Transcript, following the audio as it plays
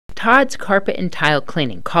Todd's Carpet and Tile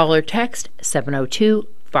Cleaning. Call or text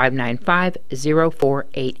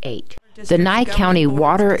 702-595-0488. The Nye County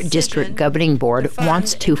Water District Governing Board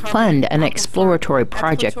wants to fund an exploratory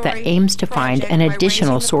project that aims to find an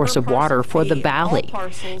additional source of water for the valley.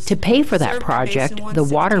 To pay for that project, the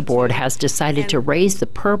Water Board has decided to raise the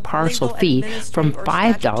per-parcel fee from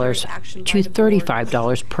 $5 to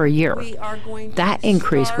 $35 per year. That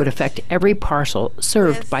increase would affect every parcel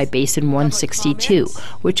served by Basin 162,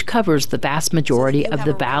 which covers the vast majority of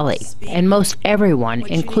the valley. And most everyone,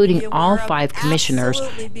 including all 5 commissioners,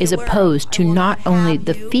 is opposed to not only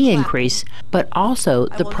the fee increase, but also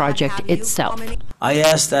the project itself. I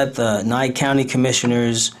ask that the Nye County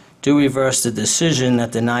Commissioners do reverse the decision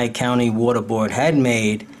that the Nye County Water Board had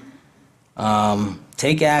made,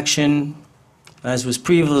 take action, as was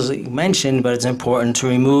previously mentioned, but it's important to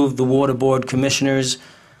remove the Water Board Commissioners,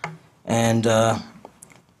 and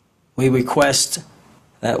we request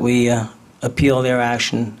that we appeal their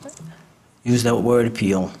action, use that word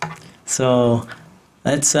appeal. So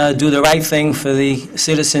let's do the right thing for the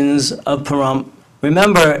citizens of Pahrump.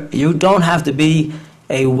 Remember, you don't have to be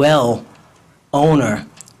a well owner.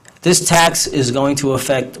 This tax is going to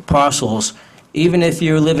affect parcels, even if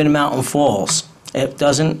you live in Mountain Falls. It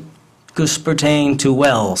doesn't just pertain to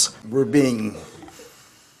wells. We're being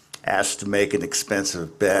asked to make an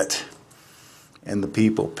expensive bet, and the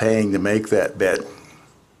people paying to make that bet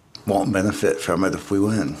won't benefit from it if we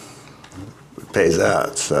win. It pays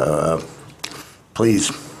out. So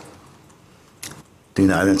please do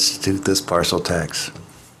not institute this parcel tax.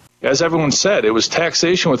 As everyone said, it was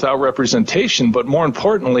taxation without representation, but more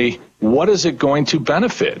importantly, what is it going to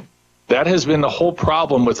benefit? That has been the whole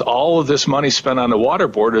problem with all of this money spent on the Water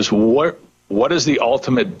Board, is what is the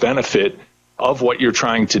ultimate benefit of what you're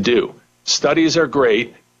trying to do? Studies are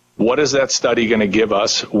great. What is that study going to give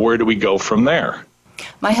us? Where do we go from there?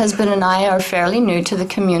 My husband and I are fairly new to the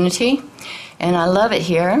community, and I love it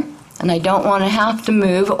here. And I don't want to have to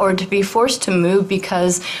move or to be forced to move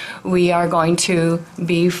because we are going to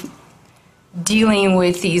be dealing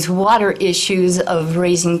with these water issues of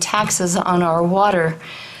raising taxes on our water.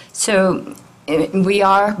 So we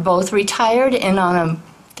are both retired and on a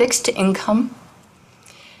fixed income.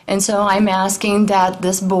 And so I'm asking that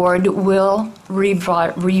this board will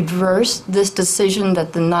reverse this decision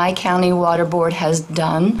that the Nye County Water Board has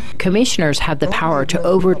done. Commissioners have the power to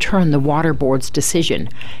overturn the Water Board's decision.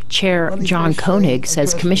 Chair John Koenig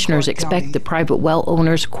says commissioners expect the private well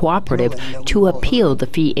owners cooperative to appeal the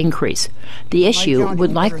fee increase. The issue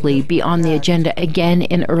would likely be on the agenda again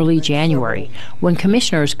in early January, when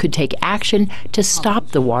commissioners could take action to stop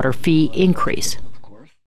the water fee increase.